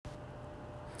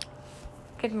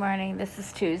Good morning. This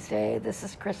is Tuesday. This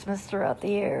is Christmas Throughout the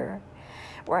Year,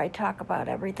 where I talk about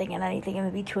everything and anything in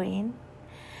between.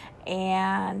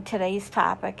 And today's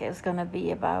topic is going to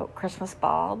be about Christmas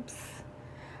bulbs.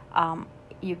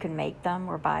 You can make them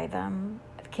or buy them.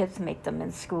 Kids make them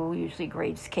in school, usually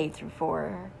grades K through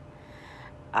 4.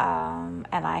 And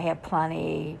I have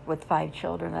plenty with 5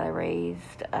 children that I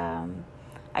raised.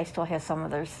 I still have some of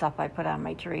their stuff I put on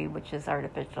my tree, which is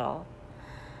artificial.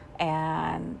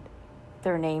 And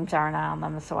their names aren't on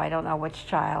them, so I don't know which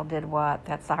child did what.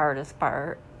 That's the hardest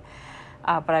part.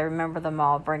 But I remember them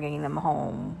all bringing them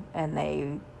home, and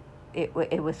it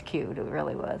was cute. It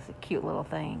really was a cute little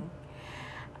thing.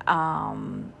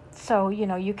 So,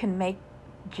 you can make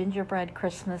gingerbread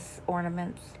Christmas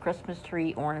ornaments, Christmas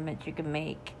tree ornaments you can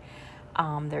make.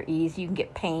 They're easy. You can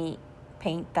get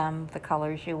paint them the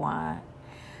colors you want.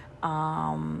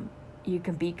 You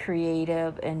can be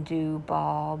creative and do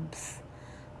bulbs.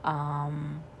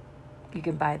 You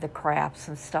can buy the crafts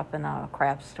and stuff in a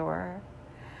craft store,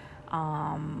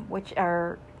 which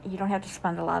you don't have to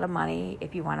spend a lot of money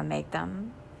if you want to make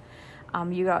them.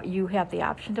 You have the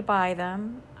option to buy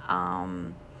them.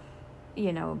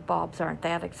 Bulbs aren't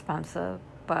that expensive,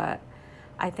 but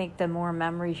I think the more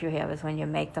memories you have is when you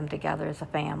make them together as a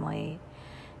family,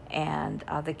 and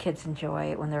the kids enjoy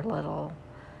it when they're little.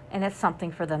 And it's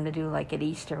something for them to do, like at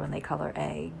Easter when they color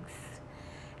eggs.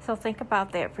 So think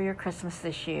about that for your Christmas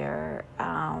this year.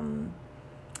 And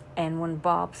when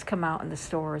bulbs come out in the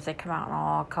stores, they come out in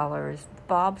all colors.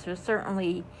 Bulbs are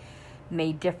certainly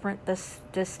made different this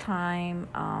time.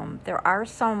 There are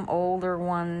some older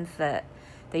ones that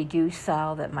they do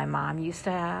sell that my mom used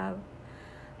to have.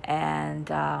 And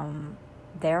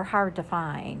they're hard to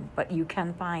find, but you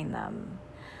can find them.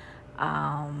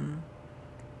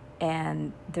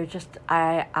 And they're just,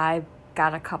 I've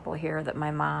got a couple here that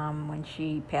my mom, when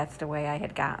she passed away, I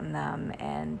had gotten them,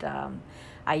 and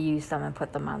I used them and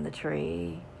put them on the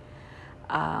tree.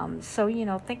 So,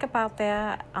 think about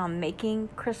that. Making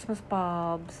Christmas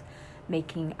bulbs,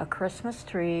 making a Christmas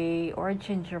tree or a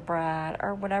gingerbread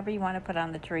or whatever you want to put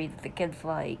on the tree that the kids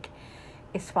like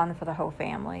is fun for the whole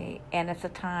family. And it's a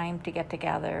time to get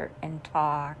together and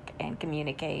talk and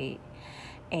communicate.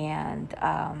 And,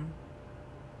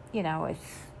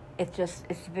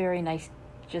 it's very nice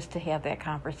just to have that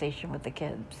conversation with the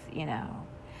kids,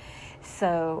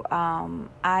 So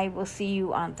I will see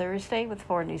you on Thursday with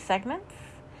 4 new segments.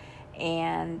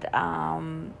 And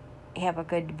have a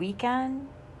good weekend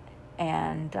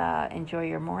and enjoy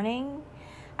your morning.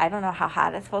 I don't know how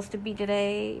hot it's supposed to be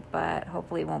today, but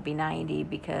hopefully it won't be 90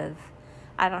 because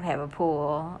I don't have a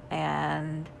pool.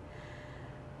 And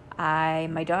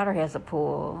my daughter has a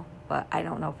pool, but I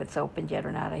don't know if it's opened yet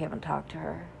or not. I haven't talked to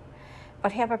her.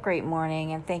 But have a great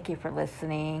morning, and thank you for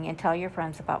listening, and tell your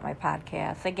friends about my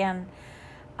podcast. Again,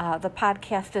 the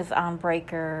podcast is on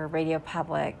Breaker, Radio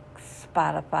Public,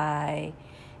 Spotify,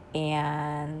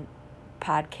 and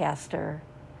Podcaster.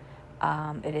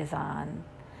 It is on.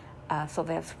 So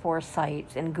that's 4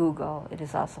 sites. And Google. It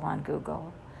is also on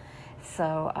Google.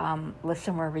 So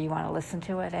listen wherever you want to listen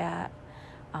to it at,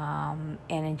 and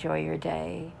enjoy your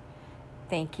day.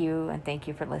 Thank you, and thank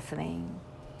you for listening.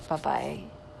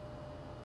 Bye-bye.